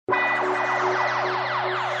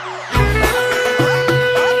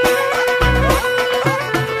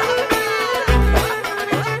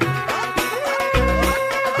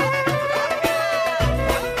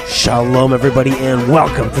Shalom, everybody, and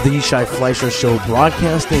welcome to the Yishai Fleisher Show,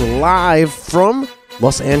 broadcasting live from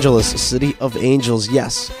Los Angeles, City of Angels.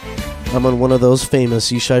 Yes, I'm on one of those famous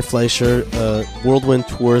Yishai Fleisher whirlwind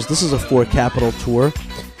tours. This is a 4-capital tour,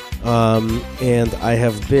 and I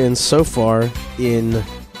have been so far in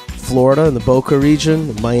Florida, in the Boca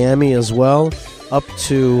region, Miami as well, up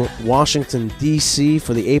to Washington, D.C.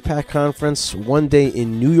 for the APAC conference, one day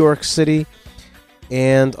in New York City,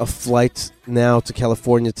 and a flight now to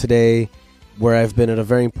California today, where I've been at a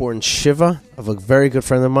very important shiva of a very good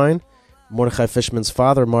friend of mine, Mordechai Fishman's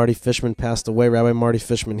father. Marty Fishman passed away, Rabbi Marty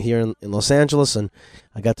Fishman, here in Los Angeles, and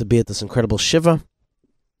I got to be at this incredible shiva.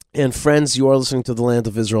 And friends, you are listening to the Land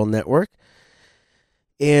of Israel Network,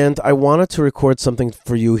 and I wanted to record something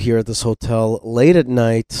for you here at this hotel late at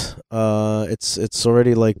night. It's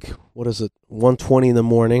already like, 1:20 in the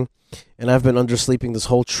morning. And I've been undersleeping this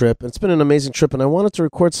whole trip. It's been an amazing trip, and I wanted to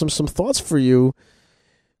record some thoughts for you,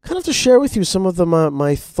 kind of to share with you some of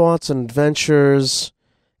my thoughts and adventures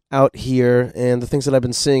out here and the things that I've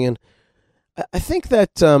been seeing. And I think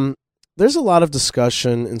that there's a lot of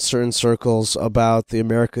discussion in certain circles about the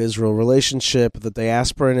America-Israel relationship, the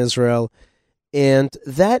diaspora in Israel, and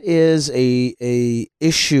that is a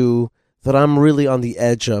issue that I'm really on the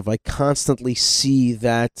edge of. I constantly see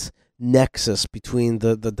that nexus between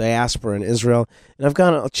the diaspora and Israel, and I've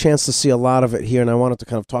gotten a chance to see a lot of it here, and I wanted to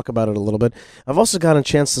kind of talk about it a little bit. I've also gotten a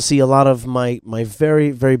chance to see a lot of my very,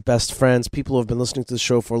 very best friends, people who have been listening to the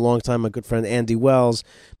show for a long time. My good friend Andy Wells,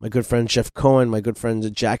 my good friend Jeff Cohen, my good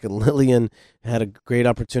friend Jack and Lillian. Had a great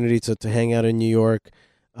opportunity to hang out in New York.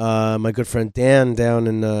 My good friend Dan down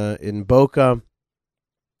in Boca,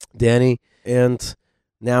 Danny, and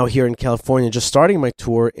now here in California, just starting my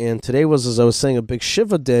tour. And today was, as I was saying, a big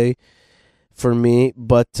Shiva day for me.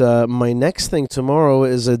 But my next thing tomorrow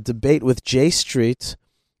is a debate with J Street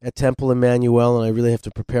at Temple Emmanuel, and I really have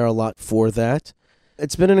to prepare a lot for that.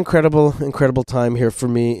 It's been an incredible time here for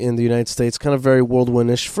me in the United States, kind of very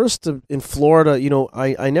whirlwindish. First, in Florida,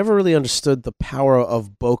 I never really understood the power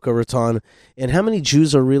of Boca Raton and how many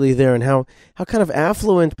Jews are really there, and how kind of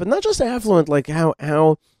affluent, but not just affluent, like how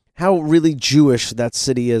really Jewish that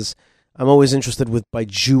city is. I'm always interested by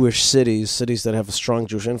Jewish cities that have a strong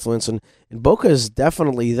Jewish influence, and Boca is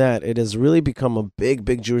definitely that. It has really become a big,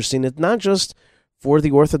 big Jewish scene. It's not just for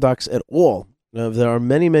the Orthodox at all. There are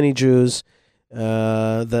many, many Jews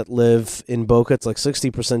that live in Boca. It's like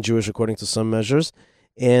 60% Jewish according to some measures,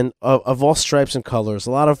 and of all stripes and colors.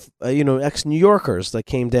 A lot of ex-New Yorkers that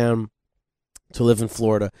came down to live in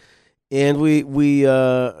Florida. And we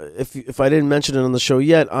if I didn't mention it on the show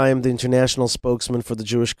yet, I am the international spokesman for the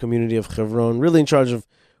Jewish community of Hebron, really in charge of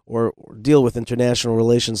or deal with international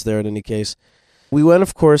relations there in any case. We went,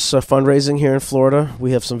 of course, fundraising here in Florida.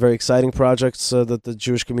 We have some very exciting projects that the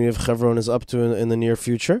Jewish community of Hebron is up to in the near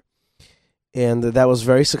future. And that was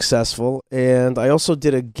very successful. And I also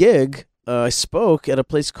did a gig. I spoke at a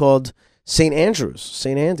place called St.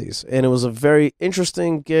 Andy's. And it was a very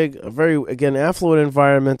interesting gig, a very, again, affluent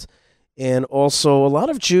environment. And also a lot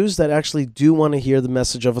of Jews that actually do want to hear the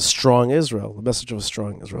message of a strong Israel,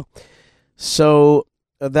 So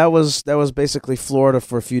that was basically Florida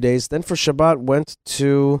for a few days. Then for Shabbat, went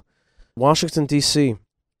to Washington, D.C.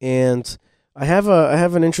 And I have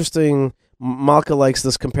an interesting, Malka likes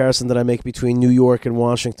this comparison that I make between New York and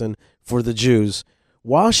Washington for the Jews.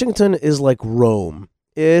 Washington is like Rome.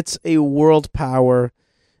 It's a world power.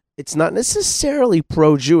 It's not necessarily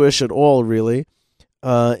pro-Jewish at all, really.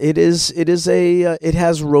 It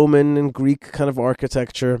has Roman and Greek kind of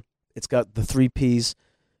architecture. It's got the 3 Ps: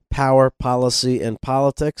 power, policy, and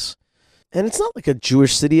politics. And it's not like a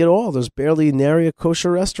Jewish city at all. There's barely nary a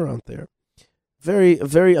kosher restaurant there.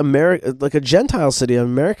 Very American, like a Gentile city, an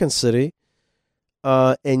American city.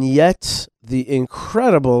 And yet the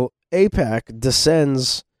incredible APAC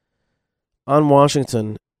descends on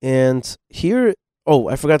Washington. And here,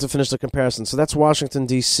 I forgot to finish the comparison. So that's Washington,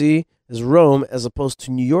 D.C. is Rome, as opposed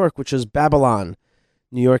to New York, which is Babylon.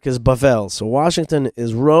 New York is Bavel. So Washington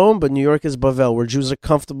is Rome, but New York is Bavel, where Jews are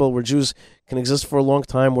comfortable, where Jews can exist for a long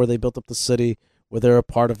time, where they built up the city, where they're a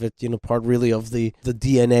part of it, part really of the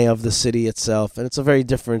DNA of the city itself. And it's a very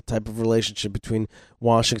different type of relationship between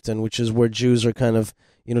Washington, which is where Jews are kind of,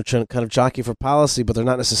 trying to kind of jockey for policy, but they're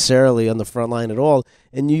not necessarily on the front line at all.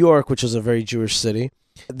 And New York, which is a very Jewish city.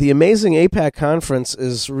 The amazing APAC conference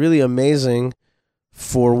is really amazing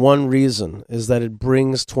for one reason, is that it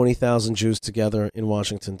brings 20,000 Jews together in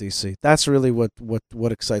Washington, D.C. That's really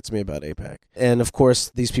what excites me about APAC. And, of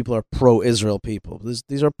course, these people are pro-Israel people.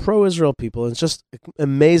 These are pro-Israel people, and it's just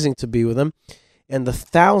amazing to be with them. And the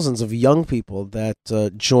thousands of young people that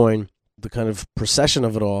join the kind of procession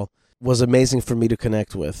of it all was amazing for me to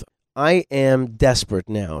connect with. I am desperate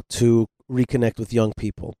now to reconnect with young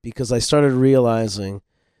people because I started realizing,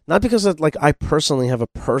 not because I personally have a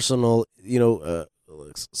personal,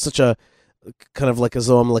 such a kind of like as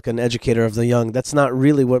though I'm like an educator of the young. That's not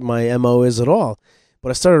really what my MO is at all. But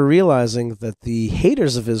I started realizing that the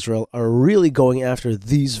haters of Israel are really going after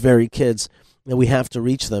these very kids, and we have to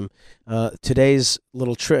reach them. Today's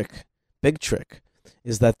little trick, big trick,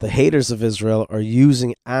 is that the haters of Israel are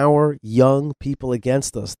using our young people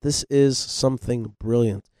against us. This is something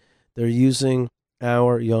brilliant. They're using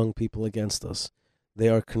our young people against us. They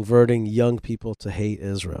are converting young people to hate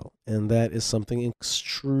Israel, and that is something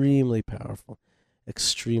extremely powerful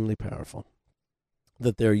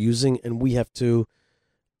that they're using, and we have to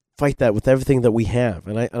fight that with everything that we have.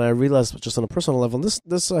 And I realized just on a personal level,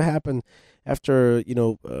 this happened after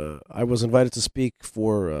I was invited to speak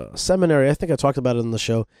for a seminary. I think I talked about it on the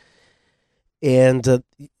show, and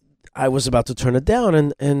I was about to turn it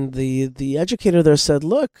down, and the educator there said,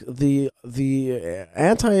 "Look, the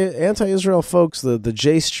anti-Israel folks, the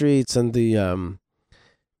J Streets and the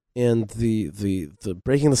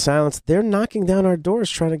breaking the silence, they're knocking down our doors,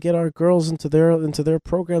 trying to get our girls into their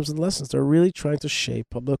programs and lessons. They're really trying to shape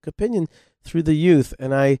public opinion through the youth."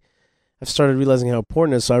 And I've started realizing how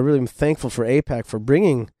important it is. So I really am thankful for AIPAC for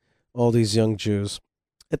bringing all these young Jews.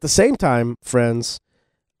 At the same time, friends,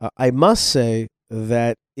 I must say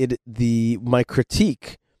that my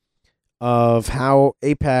critique of how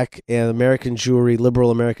AIPAC and American Jewry,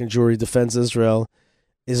 liberal American Jewry, defends Israel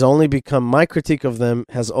is only become, my critique of them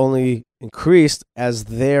has only increased as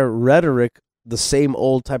their rhetoric, the same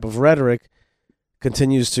old type of rhetoric,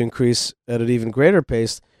 continues to increase at an even greater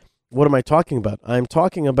pace. What am I talking about? I'm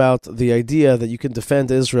talking about the idea that you can defend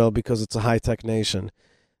Israel because it's a high-tech nation.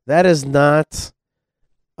 That is not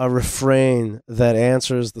a refrain that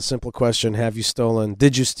answers the simple question, have you stolen,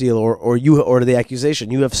 did you steal, or the accusation,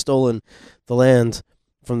 you have stolen the land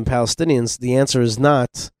from the Palestinians. The answer is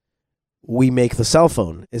not, we make the cell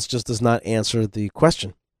phone. It just does not answer the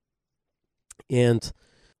question. And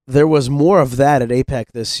there was more of that at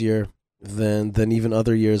AIPAC this year than even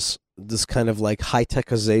other years, this kind of like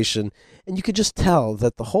high-techization. And you could just tell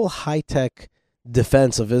that the whole high-tech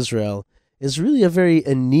defense of Israel is really a very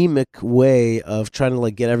anemic way of trying to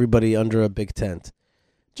like get everybody under a big tent.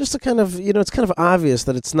 Just to kind of, it's kind of obvious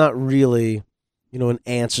that it's not really, an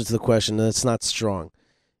answer to the question, and it's not strong.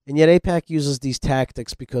 And yet AIPAC uses these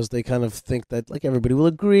tactics because they kind of think that like everybody will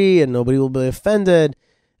agree and nobody will be offended,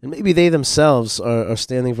 and maybe they themselves are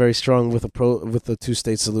standing very strong with a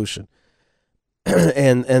two-state solution.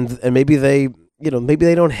 and maybe they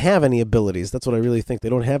don't have any abilities. That's what I really think. They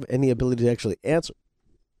don't have any ability to actually answer.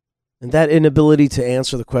 And that inability to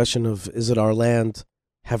answer the question of, is it our land?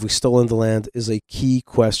 Have we stolen the land? Is a key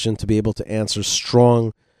question to be able to answer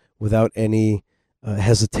strong without any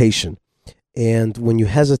hesitation. And when you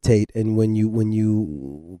hesitate and when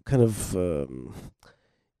you kind of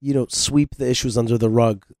sweep the issues under the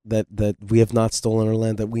rug, that we have not stolen our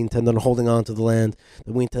land, that we intend on holding on to the land,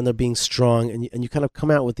 that we intend on being strong, and you kind of come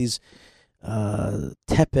out with these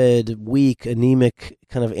tepid, weak, anemic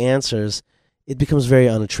kind of answers, it becomes very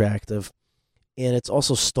unattractive. And it's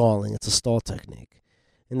also stalling. It's a stall technique.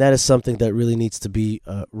 And that is something that really needs to be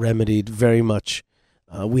remedied very much.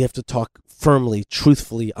 We have to talk firmly,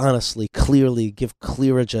 truthfully, honestly, clearly, give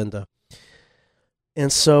clear agenda.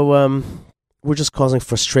 And so we're just causing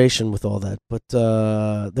frustration with all that. But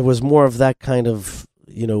there was more of that kind of,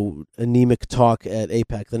 anemic talk at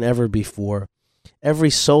AIPAC than ever before.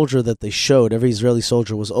 Every soldier that they showed, every Israeli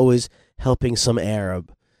soldier was always helping some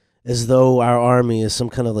Arab, as though our army is some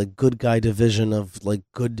kind of like good guy division of like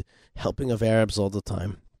good helping of Arabs all the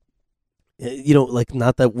time.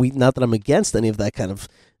 Not that I'm against any of that kind of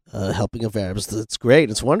helping of Arabs. It's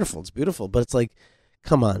great. It's wonderful. It's beautiful. But it's like,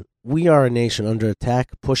 come on. We are a nation under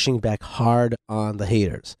attack, pushing back hard on the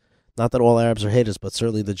haters. Not that all Arabs are haters, but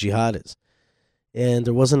certainly the jihad is. And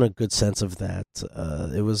there wasn't a good sense of that.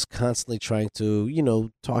 It was constantly trying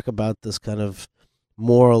to, talk about this kind of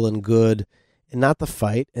moral and good and not the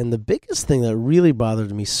fight. And the biggest thing that really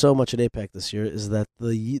bothered me so much at AIPAC this year is that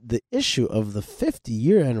the issue of the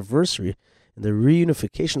 50-year anniversary and the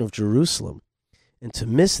reunification of Jerusalem, and to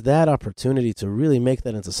miss that opportunity to really make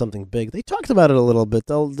that into something big. They talked about it a little bit.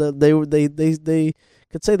 They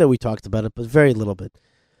could say that we talked about it, but very little bit.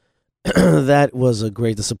 That was a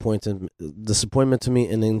great disappointment to me,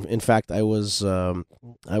 and in fact, I was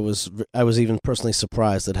even personally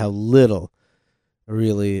surprised at how little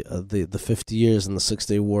really the 50 years and the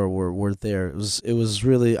 6-Day War were there. It was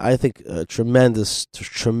really, I think, a tremendous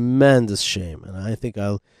shame, and I think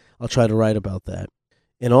I'll try to write about that.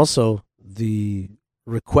 And also the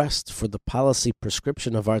request for the policy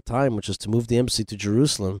prescription of our time, which is to move the embassy to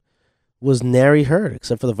Jerusalem, was nary heard,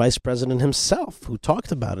 except for the vice president himself, who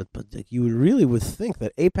talked about it. But you really would think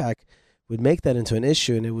that AIPAC would make that into an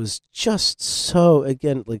issue, and it was just so,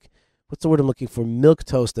 again, like, what's the word I'm looking for?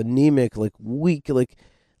 Milquetoast, anemic, like weak, like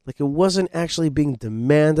it wasn't actually being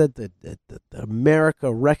demanded that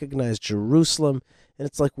America recognize Jerusalem. And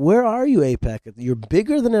it's like, where are you, AIPAC? You're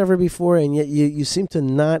bigger than ever before, and yet you seem to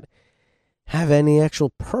not have any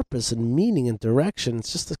actual purpose and meaning and direction.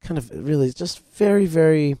 It's just a kind of really just very,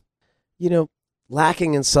 very,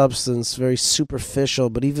 lacking in substance, very superficial,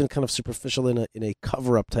 but even kind of superficial in a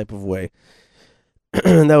cover-up type of way.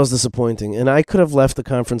 And that was disappointing. And I could have left the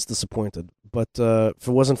conference disappointed, but if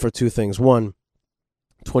it wasn't for two things. One,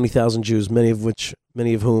 20,000 Jews, many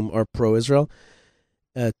of whom are pro-Israel.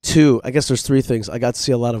 Two, I guess there's three things. I got to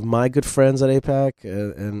see a lot of my good friends at AIPAC,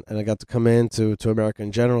 and I got to come in to America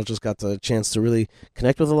in general. Just got the chance to really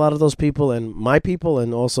connect with a lot of those people and my people,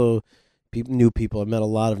 and also new people. I met a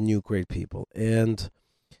lot of new great people. And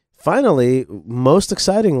finally, most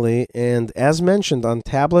excitingly, and as mentioned on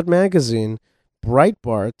Tablet Magazine,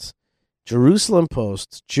 Breitbart, Jerusalem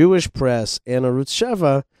Post, Jewish Press, and Arutz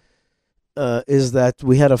Sheva, is that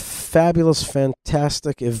we had a fabulous,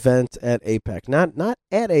 fantastic event at AIPAC. Not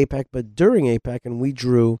at AIPAC, but during AIPAC, and we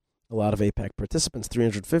drew a lot of AIPAC participants,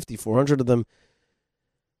 350, 400 of them,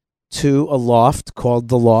 to a loft called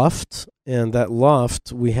The Loft. And that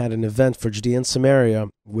loft, we had an event for Judea and Samaria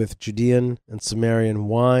with Judean and Samaritan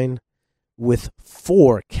wine, with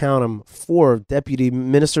four deputy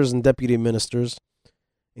ministers and deputy ministers,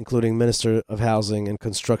 including Minister of Housing and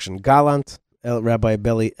Construction Gallant, Rabbi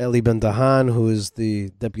Eli Ben-Dahan, who is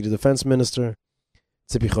the Deputy Defense Minister,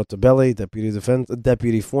 Tzipi Chotabeli,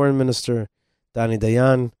 Deputy Foreign Minister, Dani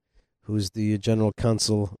Dayan, who's the General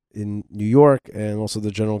Counsel in New York and also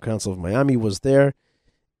the General Counsel of Miami, was there.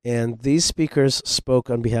 And these speakers spoke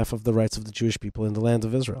on behalf of the rights of the Jewish people in the land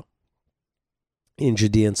of Israel, in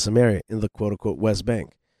Judea and Samaria, in the quote-unquote West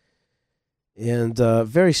Bank. And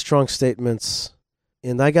very strong statements.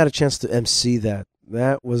 And I got a chance to MC that.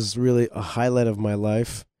 That was really a highlight of my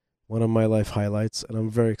life, one of my life highlights, and I'm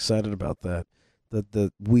very excited about that.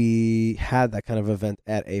 That we had that kind of event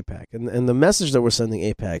at AIPAC. And the message that we're sending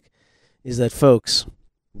AIPAC is that, folks,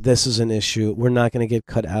 this is an issue. We're not going to get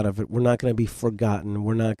cut out of it. We're not going to be forgotten.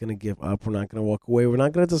 We're not going to give up. We're not going to walk away. We're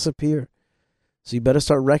not going to disappear. So you better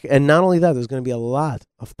start and not only that, there's going to be a lot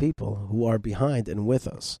of people who are behind and with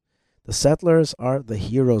us. The settlers are the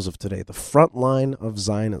heroes of today, the front line of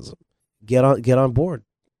Zionism. Get on board.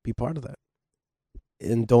 Be part of that.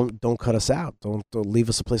 And don't cut us out. Don't leave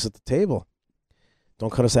us a place at the table.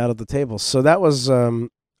 Don't cut us out of the table. So that was a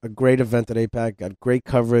great event at AIPAC. Got great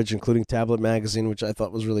coverage, including Tablet Magazine, which I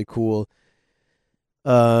thought was really cool.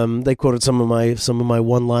 They quoted some of my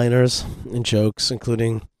one-liners and jokes,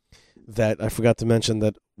 including that I forgot to mention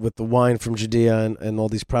that with the wine from Judea and all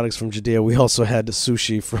these products from Judea, we also had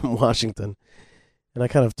sushi from Washington. And I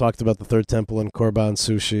kind of talked about the Third Temple and Korban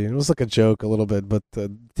sushi. It was like a joke a little bit, but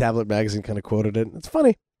the Tablet Magazine kind of quoted it. It's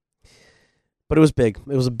funny. But it was big.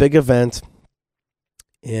 It was a big event.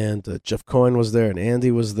 And Jeff Cohen was there, and Andy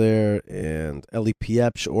was there, and Eli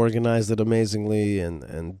Piepsh organized it amazingly,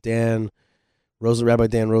 and Rabbi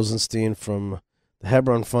Dan Rosenstein from the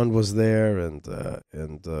Hebron Fund was there, and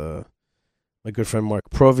my good friend Mark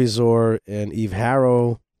Provisor, and Eve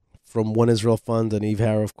Harrow from One Israel Fund, and Eve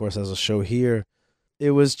Harrow, of course, has a show here.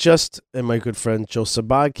 It was just, and my good friend Joe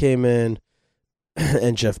Sabag came in,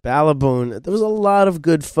 and Jeff Balaboon. There was a lot of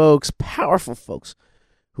good folks, powerful folks,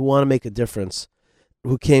 who want to make a difference,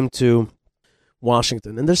 who came to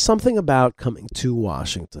Washington. And there's something about coming to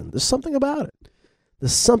Washington. There's something about it.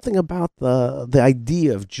 There's something about the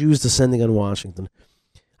idea of Jews descending on Washington.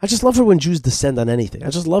 I just love it when Jews descend on anything. I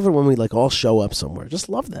just love it when we all show up somewhere. I just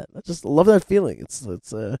love that. I just love that feeling.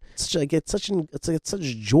 I get such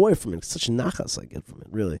joy from it. It's such nachas I get from it.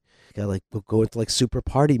 Really, I go into super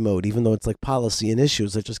party mode, even though it's policy and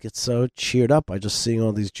issues. I just get so cheered up by just seeing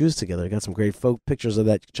all these Jews together. I got some great pictures of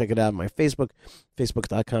that. Check it out on my Facebook,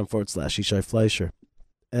 facebook.com/Yishai Fleischer.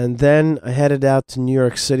 And then I headed out to New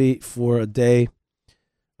York City for a day.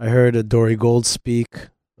 I heard Dory Gold speak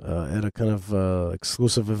at a kind of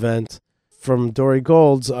exclusive event. From Dory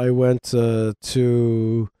Gold's, I went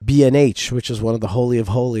to B&H, which is one of the Holy of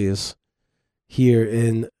Holies here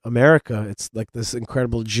in America. It's like this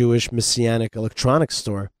incredible Jewish Messianic electronics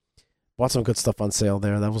store. Bought some good stuff on sale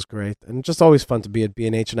there. That was great. And just always fun to be at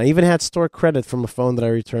B&H. And I even had store credit from a phone that I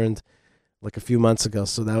returned a few months ago.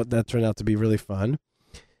 So that turned out to be really fun.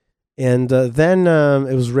 And then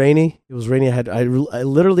it was rainy. I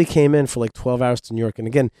literally came in for 12 hours to New York. And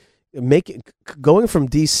again, Going from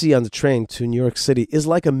D.C. on the train to New York City is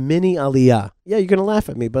like a mini aliyah. Yeah, you're gonna laugh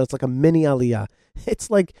at me, but it's like a mini aliyah. It's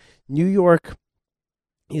like New York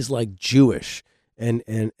is like Jewish, and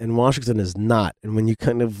Washington is not. And when you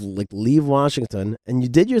kind of like leave Washington and you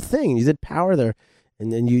did your thing, you did power there,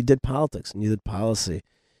 and then you did politics and you did policy,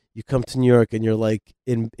 you come to New York and you're like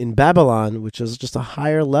in Babylon, which is just a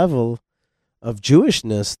higher level of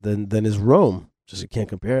Jewishness than is Rome. Just you can't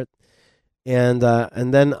compare it. And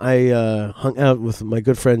then I hung out with my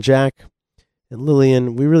good friend Jack and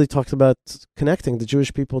Lillian. We really talked about connecting the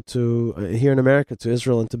Jewish people to here in America, to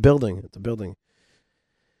Israel, and to building.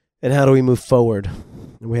 And how do we move forward?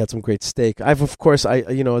 And we had some great steak. Of course,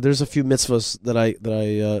 there's a few mitzvahs that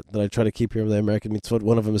I try to keep here. The American mitzvah.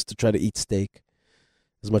 One of them is to try to eat steak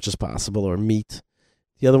as much as possible, or meat.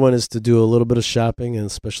 The other one is to do a little bit of shopping, and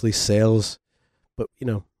especially sales. But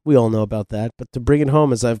we all know about that. But to bring it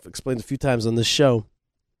home, as I've explained a few times on this show,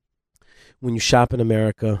 when you shop in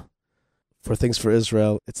America for things for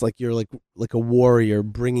Israel, it's like you're like a warrior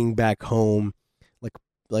bringing back home,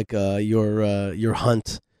 your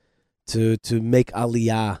hunt to make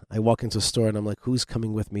aliyah. I walk into a store and I'm like, who's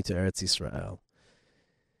coming with me to Eretz Yisrael?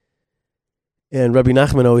 And Rabbi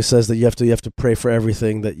Nachman always says that you have to pray for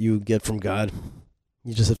everything that you get from God.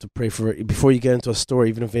 You just have to pray for it. Before you get into a store,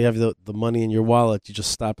 even if you have the money in your wallet, you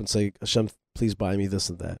just stop and say, Hashem, please buy me this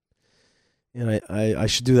and that. And I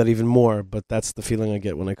should do that even more, but that's the feeling I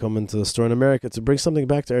get when I come into the store in America, to bring something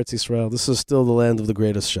back to Eretz Yisrael. This is still the land of the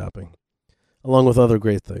greatest shopping, along with other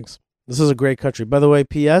great things. This is a great country. By the way,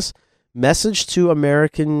 P.S., message to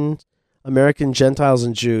American Gentiles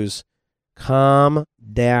and Jews, calm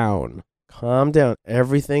down. Calm down.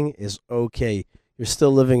 Everything is okay. You're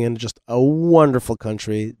still living in just a wonderful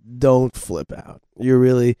country. Don't flip out. You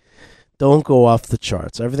really don't go off the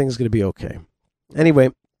charts. Everything's going to be okay. Anyway,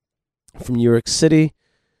 from New York City,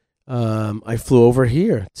 I flew over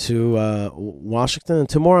here to Washington, and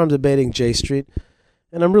tomorrow I'm debating J Street,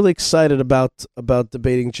 and I'm really excited about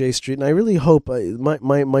debating J Street, and I really hope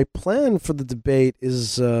my plan for the debate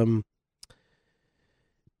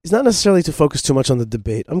is not necessarily to focus too much on the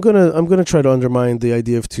debate. I'm gonna try to undermine the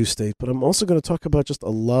idea of two-state, but I'm also going to talk about just a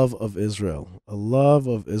love of Israel,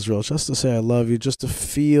 just to say I love you, just to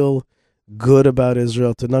feel good about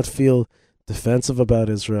Israel, to not feel defensive about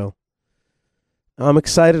Israel. I'm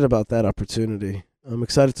excited about that opportunity. I'm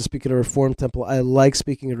excited to speak at a Reform temple. I like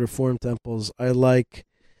speaking at Reform temples. I like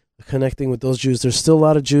connecting with those Jews. There's still a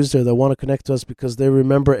lot of Jews there that want to connect to us because they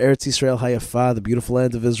remember Eretz Yisrael Hayafah, the beautiful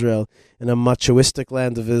land of Israel, and a machoistic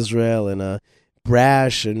land of Israel, and a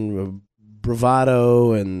brash and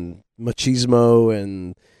bravado and machismo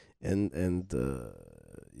and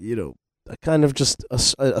a kind of just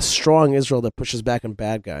a strong Israel that pushes back on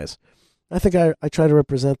bad guys. I think I try to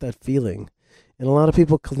represent that feeling, and a lot of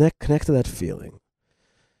people connect to that feeling.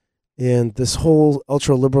 And this whole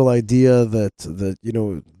ultra-liberal idea that the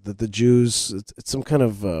Jews, it's some kind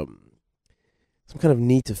of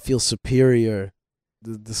need to feel superior,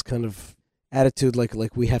 this kind of attitude like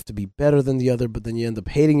we have to be better than the other, but then you end up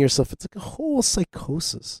hating yourself. It's like a whole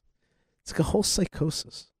psychosis. It's like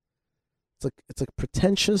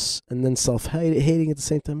pretentious and then self-hating at the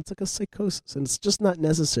same time. It's like a psychosis, and it's just not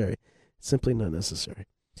necessary. It's simply not necessary.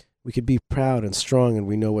 We could be proud and strong, and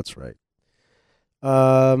we know what's right.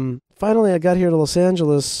 Finally, I got here to Los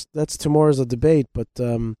Angeles. That's tomorrow's a debate, but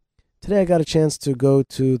today I got a chance to go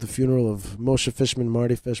to the funeral of Moshe Fishman,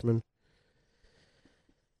 Marty Fishman.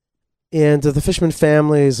 And the Fishman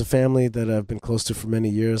family is a family that I've been close to for many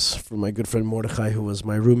years, from my good friend Mordechai, who was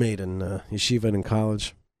my roommate in yeshiva and in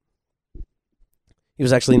college. He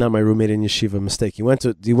was actually not my roommate in yeshiva, mistake. He went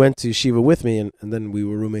to yeshiva with me, and then we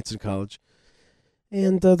were roommates in college.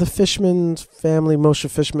 And the Fishman family, Moshe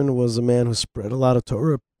Fishman, was a man who spread a lot of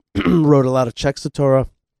Torah, wrote a lot of checks to Torah,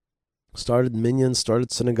 started minyans, started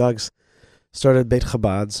synagogues, started Beit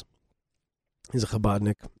Chabads. He's a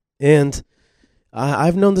Chabadnik. And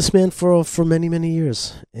I've known this man for many, many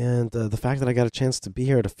years. And the fact that I got a chance to be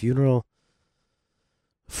here at a funeral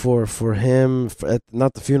for him,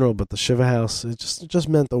 not the funeral, but the Shiva house, it just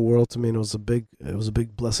meant the world to me. And it was a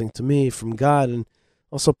big blessing to me from God, and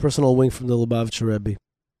also personal wing from the Lubavitcher Rebbe.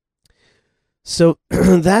 So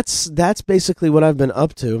that's basically what I've been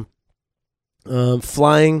up to.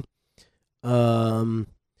 Flying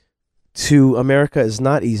to America is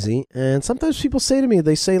not easy, and sometimes people say to me,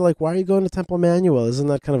 they say like, "Why are you going to Temple Emmanuel? Isn't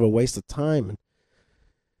that kind of a waste of time?"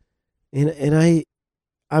 And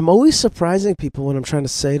I'm always surprising people when I'm trying to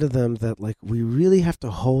say to them that like we really have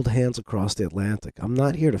to hold hands across the Atlantic. I'm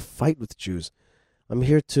not here to fight with Jews. I'm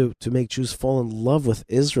here to make Jews fall in love with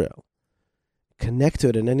Israel. connect to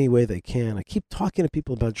it in any way they can. I keep talking to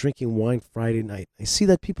people about drinking wine Friday night. I see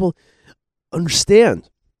that people understand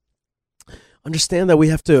that we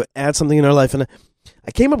have to add something in our life. And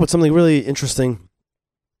I came up with something really interesting,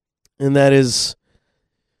 and that is,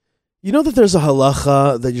 you know that there's a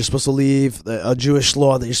halacha that you're supposed to leave, a Jewish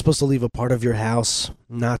law that you're supposed to leave a part of your house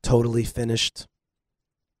not totally finished,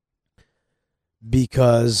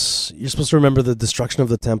 because you're supposed to remember the destruction of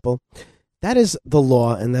the temple. That is the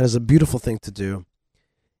law, and that is a beautiful thing to do.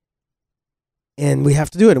 And we have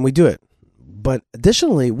to do it, and we do it. But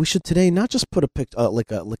additionally, we should today not just put a picture,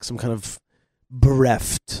 like some kind of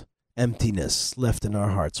bereft emptiness left in our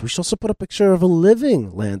hearts. We should also put a picture of a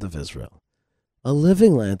living land of Israel. A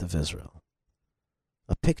living land of Israel.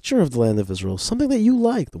 A picture of the land of Israel, something that you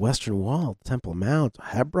like, the Western Wall, Temple Mount,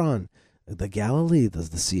 Hebron, the Galilee,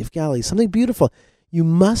 the Sea of Galilee, something beautiful. You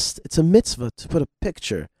must, it's a mitzvah to put a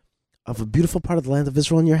picture of a beautiful part of the land of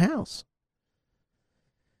Israel in your house.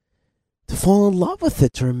 To fall in love with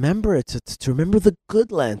it, to remember it, to remember the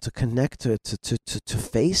good land, to connect to it, to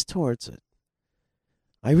face towards it.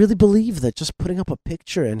 I really believe that just putting up a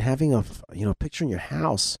picture and having a picture in your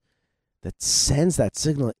house that sends that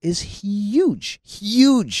signal is huge,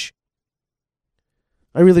 huge.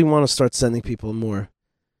 I really want to start sending people more.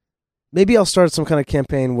 Maybe I'll start some kind of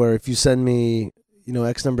campaign where if you send me,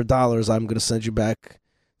 X number of dollars, I'm going to send you back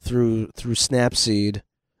through Snapseed,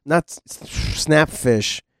 not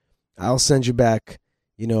Snapfish. I'll send you back,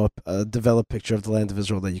 a developed picture of the land of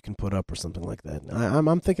Israel that you can put up or something like that.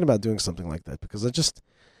 I'm thinking about doing something like that because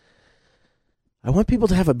I want people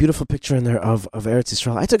to have a beautiful picture in there of Eretz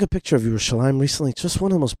Yisrael. I took a picture of Yerushalayim recently, just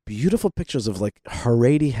one of the most beautiful pictures of like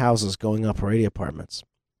Haredi houses going up, Haredi apartments.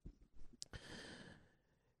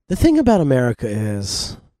 The thing about America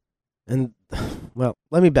is, let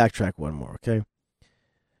me backtrack one more, okay?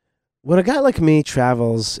 When a guy like me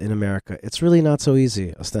travels in America, it's really not so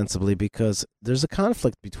easy, ostensibly, because there's a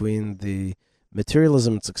conflict between the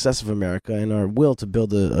materialism and success of America and our will to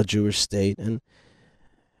build a Jewish state, and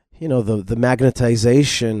the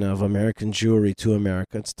magnetization of American Jewry to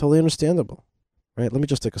America. It's totally understandable, right? Let me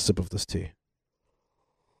just take a sip of this tea.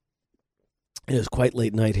 It is quite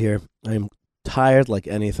late night here. I am tired like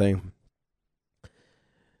anything.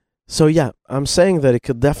 So yeah, I'm saying that it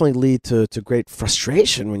could definitely lead to great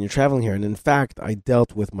frustration when you're traveling here. And in fact, I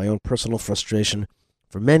dealt with my own personal frustration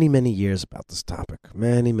for many, many years about this topic.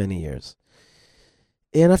 Many, many years.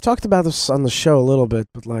 And I've talked about this on the show a little bit,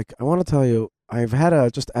 but I want to tell you, I've had a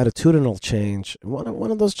just attitudinal change.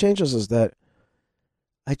 One of those changes is that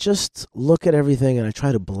I just look at everything and I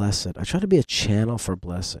try to bless it. I try to be a channel for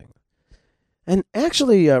blessing. And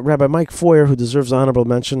actually, Rabbi Mike Foyer, who deserves honorable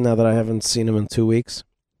mention now that I haven't seen him in 2 weeks,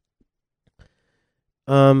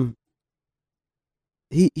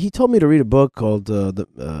 he told me to read a book called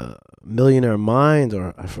The Millionaire Mind,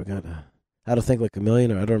 or I forgot How to Think Like a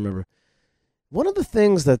Millionaire. I don't remember. One of the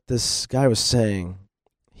things that this guy was saying,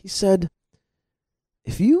 he said,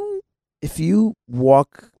 if you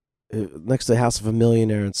walk next to the house of a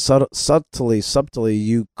millionaire and subtly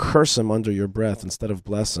you curse him under your breath instead of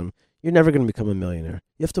bless him, you're never going to become a millionaire.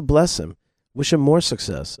 You have to bless him, wish him more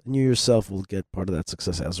success, and you yourself will get part of that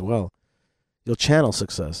success as well. You'll channel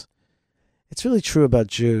success. It's really true about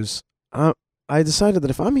Jews. I decided that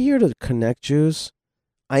if I'm here to connect Jews,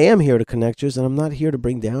 I am here to connect Jews, and I'm not here to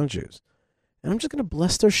bring down Jews. And I'm just going to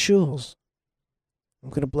bless their shuls. I'm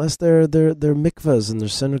going to bless their mikvahs and their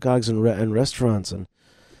synagogues and restaurants and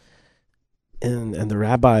the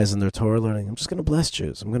rabbis and their Torah learning. I'm just going to bless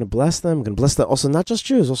Jews. I'm going to bless them. I'm going to bless also not just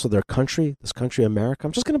Jews, also their country, this country, America.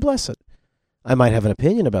 I'm just going to bless it. I might have an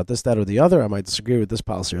opinion about this, that, or the other. I might disagree with this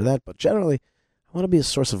policy or that, but generally, I want to be a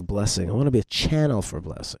source of blessing. I want to be a channel for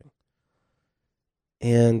blessing.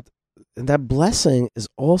 And that blessing is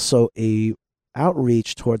also a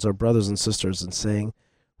outreach towards our brothers and sisters and saying,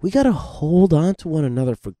 we got to hold on to one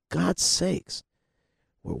another for God's sakes.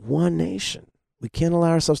 We're one nation. We can't allow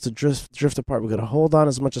ourselves to drift apart. We've got to hold on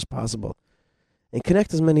as much as possible and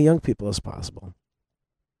connect as many young people as possible.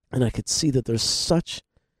 And I could see that there's such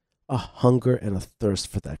a hunger and a thirst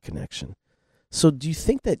for that connection. So do you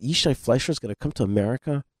think that Yishai Fleischer is going to come to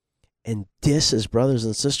America and diss his brothers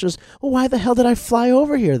and sisters? Well, why the hell did I fly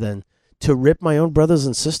over here then? To rip my own brothers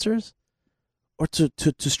and sisters? Or to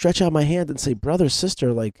stretch out my hand and say, brother,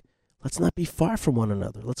 sister, let's not be far from one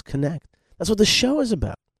another. Let's connect. That's what the show is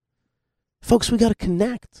about. Folks, we got to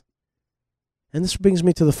connect. And this brings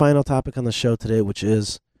me to the final topic on the show today, which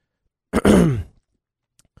is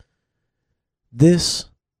this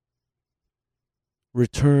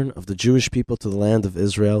return of the Jewish people to the land of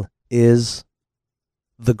Israel is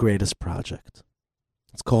the greatest project.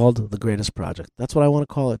 It's called the greatest project. That's what I want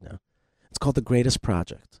to call it now. It's called the greatest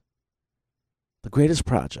project. The greatest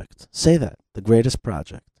project. Say that. The greatest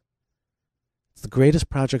project. It's the greatest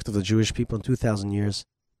project of the Jewish people in 2,000 years.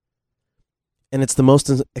 And it's the most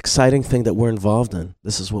exciting thing that we're involved in.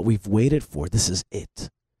 This is what we've waited for. This is it.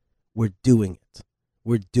 We're doing it.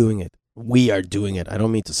 We're doing it. We are doing it. I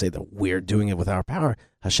don't mean to say that we're doing it with our power.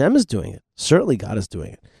 Hashem is doing it. Certainly God is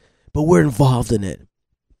doing it. But we're involved in it.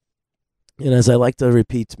 And as I like to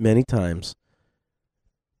repeat many times,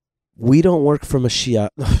 we don't work for Mashiach.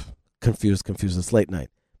 Confused. It's late night.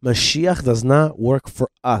 Mashiach does not work for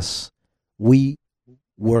us. We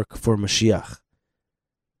work for Mashiach.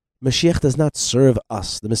 Mashiach does not serve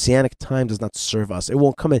us. The Messianic time does not serve us. It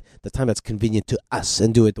won't come at the time that's convenient to us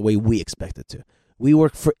and do it the way we expect it to. We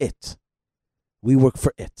work for it. We work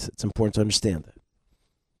for it. It's important to understand that.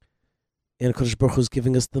 And Kodesh Baruch Hu is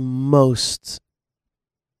giving us the most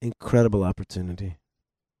incredible opportunity.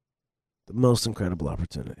 The most incredible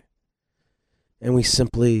opportunity. And we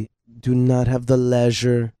simply do not have the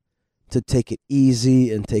leisure to take it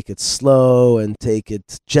easy and take it slow and take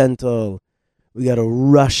it gentle. We got to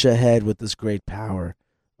rush ahead with this great power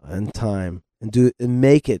and time and do it and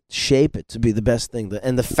make it, shape it to be the best thing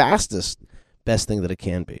and the fastest best thing that it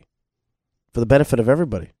can be for the benefit of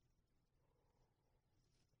everybody.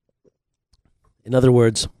 In other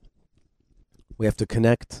words, we have to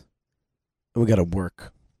connect and we got to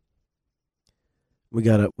work. We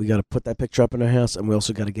gotta put that picture up in our house, and we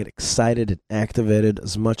also got to get excited and activated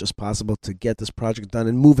as much as possible to get this project done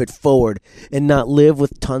and move it forward and not live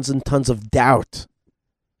with tons and tons of doubt.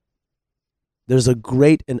 There's a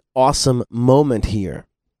great and awesome moment here.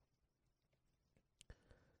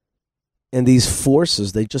 And these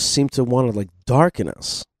forces, they just seem to want to darken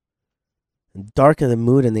us and darken the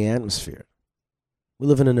mood and the atmosphere. We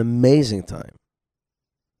live in an amazing time.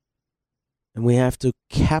 And we have to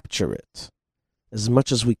capture it as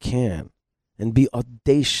much as we can and be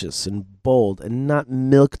audacious and bold and not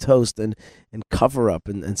milquetoast and cover up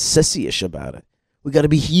and sissy-ish about it. We got to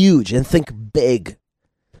be huge and think big.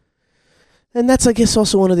 And that's, I guess,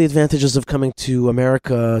 also one of the advantages of coming to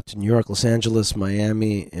America, to New York, Los Angeles,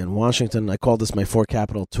 Miami, and Washington. I call this my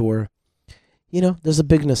 4-capital tour. You know, there's a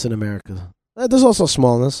bigness in America. There's also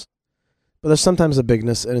smallness, but there's sometimes a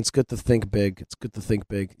bigness, and it's good to think big. It's good to think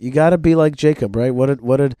big. You got to be like Jacob, right? What did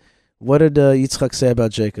Yitzchak say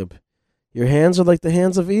about Jacob? Your hands are like the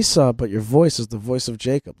hands of Esau, but your voice is the voice of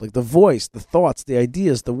Jacob. Like the voice, the thoughts, the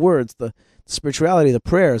ideas, the words, the spirituality, the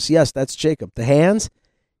prayers. Yes, that's Jacob. The hands,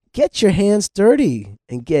 get your hands dirty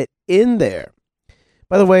and get in there.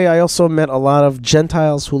 By the way, I also met a lot of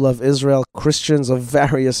Gentiles who love Israel, Christians of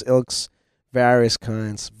various ilks, various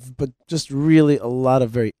kinds, but just really a lot of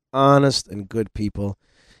very honest and good people.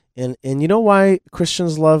 And you know why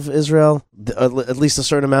Christians love Israel? At least a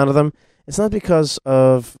certain amount of them. It's not because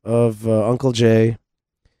of Uncle J,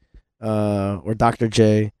 or Dr.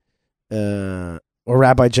 J, or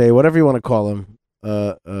Rabbi J, whatever you want to call him.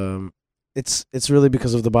 It's really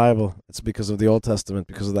because of the Bible. It's because of the Old Testament,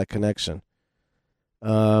 because of that connection.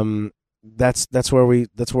 That's where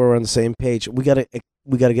we're on the same page. We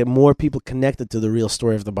gotta get more people connected to the real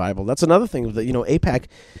story of the Bible. That's another thing that, AIPAC,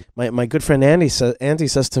 my good friend Andy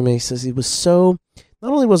says to me, he says he was so,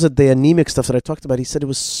 not only was it the anemic stuff that I talked about, he said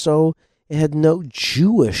it had no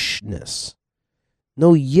Jewishness,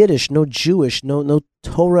 no Yiddish, no Jewish, no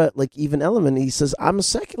Torah, even element. He says, I'm a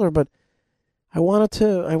secular, but I wanted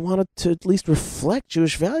to at least reflect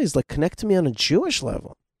Jewish values, connect to me on a Jewish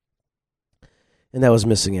level. And that was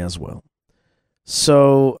missing as well.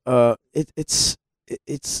 So it's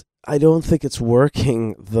I don't think it's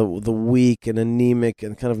working, the weak and anemic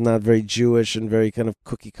and kind of not very Jewish and very kind of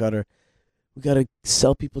cookie cutter. We got to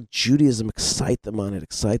sell people Judaism, excite them on it,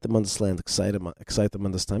 excite them on this land, excite them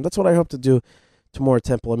on this time. That's what I hope to do tomorrow at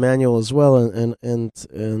Temple Emmanuel as well, and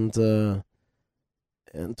to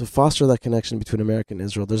foster that connection between America and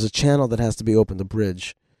Israel. There's a channel that has to be opened, a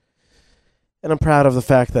bridge. And I'm proud of the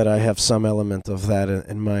fact that I have some element of that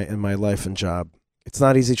in my life and job. It's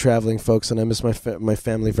not easy traveling, folks, and I miss my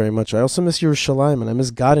family very much. I also miss Yerushalayim, and I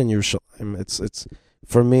miss God in Yerushalayim. It's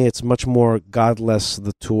for me, it's much more godless,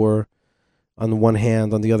 the tour. On the one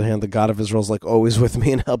hand, on the other hand, the God of Israel is always with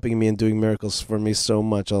me and helping me and doing miracles for me so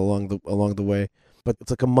much along the way. But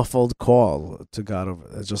it's like a muffled call to God.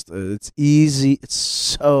 It's easy. It's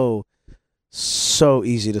so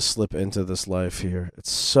easy to slip into this life here.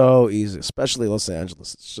 It's so easy, especially Los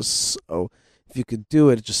Angeles. It's just so. If you could do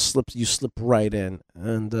it, you slip right in,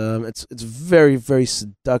 and it's very, very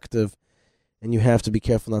seductive, and you have to be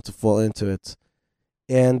careful not to fall into it.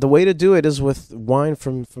 And the way to do it is with wine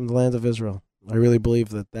from the land of Israel. I really believe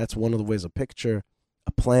that that's one of the ways. A picture,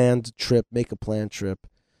 a planned trip, make a planned trip,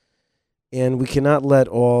 And we cannot let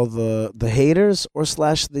all the haters or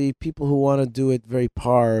slash the people who want to do it very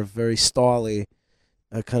very stally,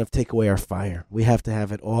 kind of take away our fire. We have to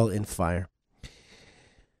have it all in fire.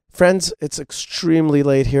 Friends, it's extremely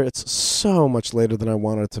late here. It's so much later than I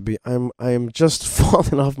wanted it to be. I am just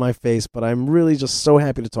falling off my face, but I'm really just so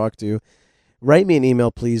happy to talk to you. Write me an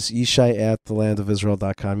email, please,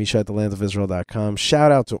 yishai@thelandofisrael.com, yishai@thelandofisrael.com.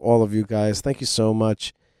 Shout out to all of you guys. Thank you so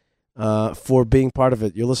much for being part of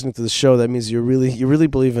it. You're listening to the show. That means you really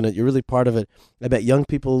believe in it. You're really part of it. I bet young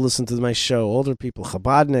people listen to my show, older people,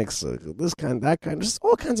 Chabadniks, this kind, that kind, just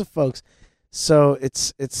all kinds of folks. So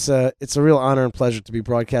it's a real honor and pleasure to be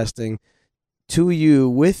broadcasting to you,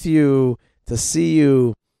 with you, to see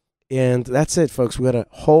you. And that's it, folks. We got to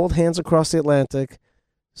hold hands across the Atlantic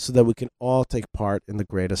so that we can all take part in the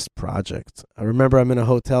greatest project. I remember I'm in a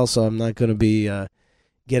hotel, so I'm not going to be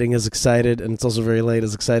getting as excited, and it's also very late,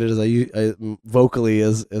 as excited as I vocally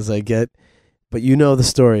as I get. But you know the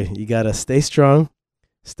story. You got to stay strong,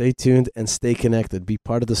 stay tuned, and stay connected. Be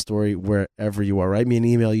part of the story wherever you are. Write me an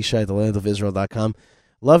email, yishai@thelandofisrael.com.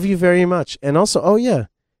 Love you very much. And also, oh yeah,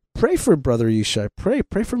 pray for Brother Yishai.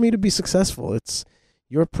 Pray for me to be successful.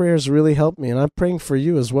 Your prayers really help me, and I'm praying for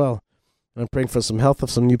you as well. And I'm praying for some health of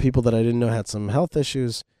some new people that I didn't know had some health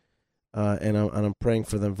issues, and I'm praying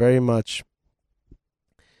for them very much,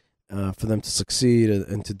 for them to succeed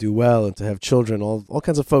and to do well and to have children. All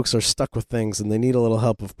kinds of folks are stuck with things, and they need a little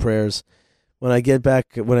help of prayers. When I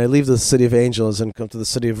leave the city of angels and come to the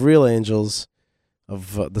city of real angels,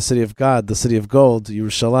 of the city of God, the city of gold,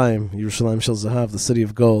 Yerushalayim Shel Zahav, the city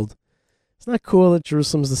of gold. Isn't that cool that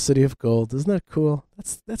Jerusalem's the city of gold? Isn't that cool?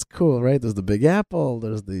 That's cool, right? There's the Big Apple.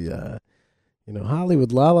 There's the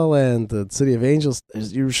Hollywood, La La Land, the city of angels.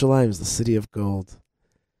 There's Yerushalayim, the city of gold,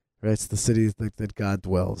 right? It's the city that God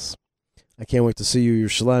dwells. I can't wait to see you,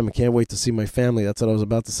 Yerushalayim. I can't wait to see my family. That's what I was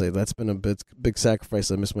about to say. That's been a big sacrifice.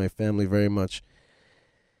 I miss my family very much.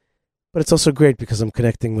 But it's also great because I'm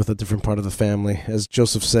connecting with a different part of the family. As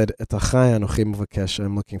Joseph said, Et achai anochi mevakesh,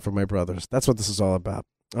 I'm looking for my brothers. That's what this is all about.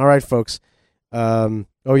 All right, folks. Oh,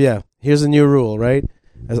 yeah. Here's a new rule, right?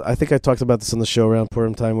 I think I talked about this on the show around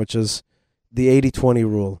Purim time, which is the 80-20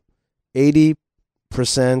 rule.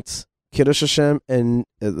 80% Kiddush Hashem and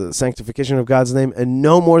the sanctification of God's name, and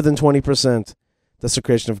no more than 20%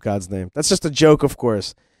 desecration of God's name. That's just a joke, of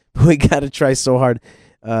course. We got to try so hard.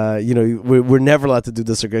 We're never allowed to do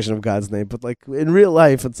desecration of God's name, but like in real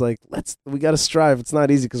life, it's like we got to strive. It's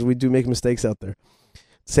not easy because we do make mistakes out there.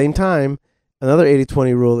 Same time, another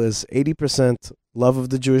 80-20 rule is 80% love of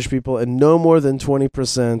the Jewish people and no more than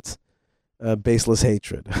 20% baseless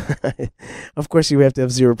hatred. Of course, you have to have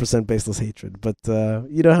 0% baseless hatred, but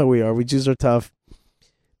you know how we are. We Jews are tough,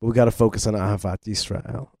 but we got to focus on Ahavat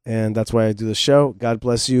Yisrael, and that's why I do the show. God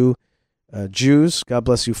bless you, Jews. God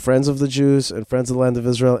bless you, friends of the Jews and friends of the land of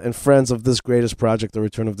Israel, and friends of this greatest project, the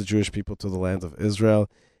return of the Jewish people to the land of Israel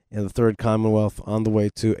and the third Commonwealth on the way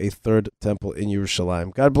to a third temple in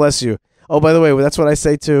Yerushalayim. God bless you. Oh, by the way, that's what I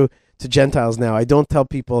say to Gentiles now. I don't tell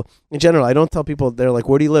people, in general, they're like,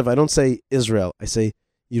 where do you live? I don't say Israel. I say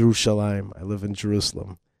Yerushalayim. I live in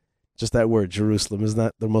Jerusalem. Just that word, Jerusalem, is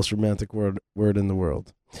not the most romantic word in the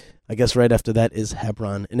world. I guess right after that is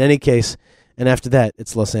Hebron. In any case, and after that,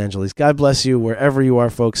 it's Los Angeles. God bless you wherever you are,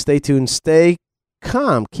 folks. Stay tuned. Stay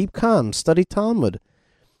calm. Keep calm. Study Talmud.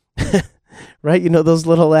 Right? You know those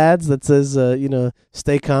little ads that says,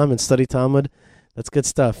 stay calm and study Talmud? That's good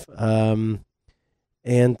stuff.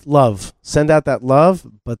 And love. Send out that love,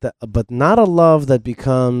 but not a love that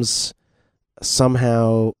becomes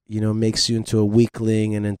somehow, makes you into a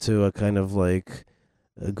weakling and into a kind of like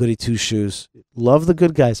a goody two-shoes. Love the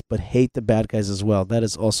good guys, but hate the bad guys as well. That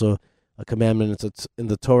is also a commandment in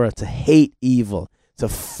the Torah, to hate evil, to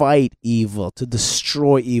fight evil, to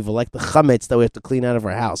destroy evil, like the chametz that we have to clean out of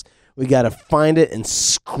our house. We got to find it and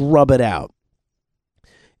scrub it out.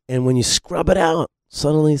 And when you scrub it out,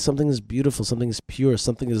 suddenly something is beautiful, something is pure,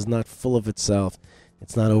 something is not full of itself.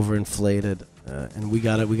 It's not overinflated. And we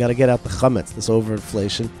gotta get out the chametz, this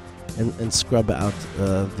overinflation, and scrub out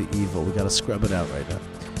the evil. We got to scrub it out right now.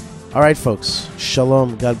 All right, folks.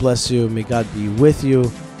 Shalom. God bless you. May God be with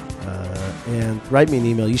you. And write me an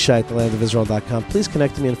email, yishai@thelandofisrael.com. Please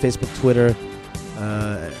connect to me on Facebook, Twitter,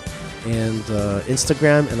 and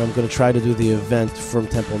Instagram. And I'm going to try to do the event from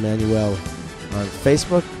Temple Emmanuel on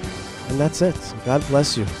Facebook. And that's it. God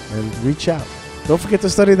bless you. And reach out. Don't forget to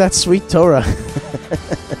study that sweet Torah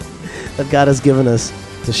that God has given us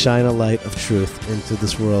to shine a light of truth into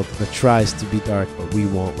this world that tries to be dark, but we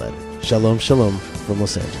won't let it. Shalom, shalom from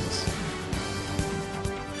Los Angeles.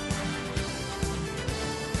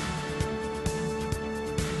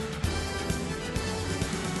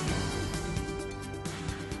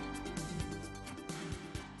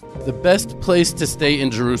 The best place to stay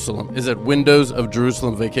in Jerusalem is at Windows of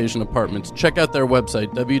Jerusalem Vacation Apartments. Check out their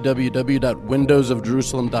website,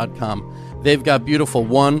 www.windowsofjerusalem.com. They've got beautiful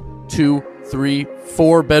 1, 2, 3,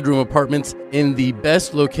 4 bedroom apartments in the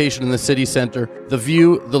best location in the city center. The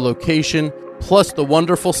view, the location, plus the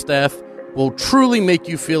wonderful staff will truly make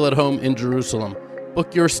you feel at home in Jerusalem.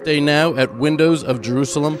 Book your stay now at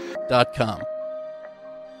windowsofjerusalem.com.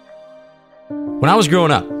 When I was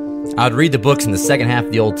growing up, I would read the books in the second half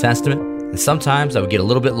of the Old Testament, and sometimes I would get a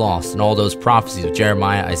little bit lost in all those prophecies of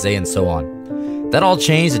Jeremiah, Isaiah, and so on. That all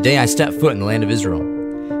changed the day I stepped foot in the land of Israel.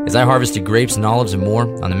 As I harvested grapes and olives and more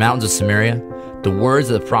on the mountains of Samaria, the words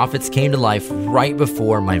of the prophets came to life right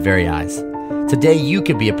before my very eyes. Today, you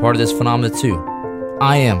could be a part of this phenomenon too.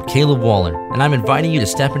 I am Caleb Waller, and I'm inviting you to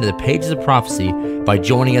step into the pages of prophecy by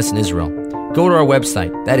joining us in Israel. Go to our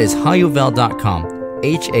website, that is hayuvel.com,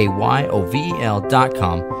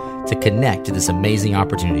 HAYOVEL.com, to connect to this amazing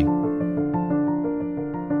opportunity.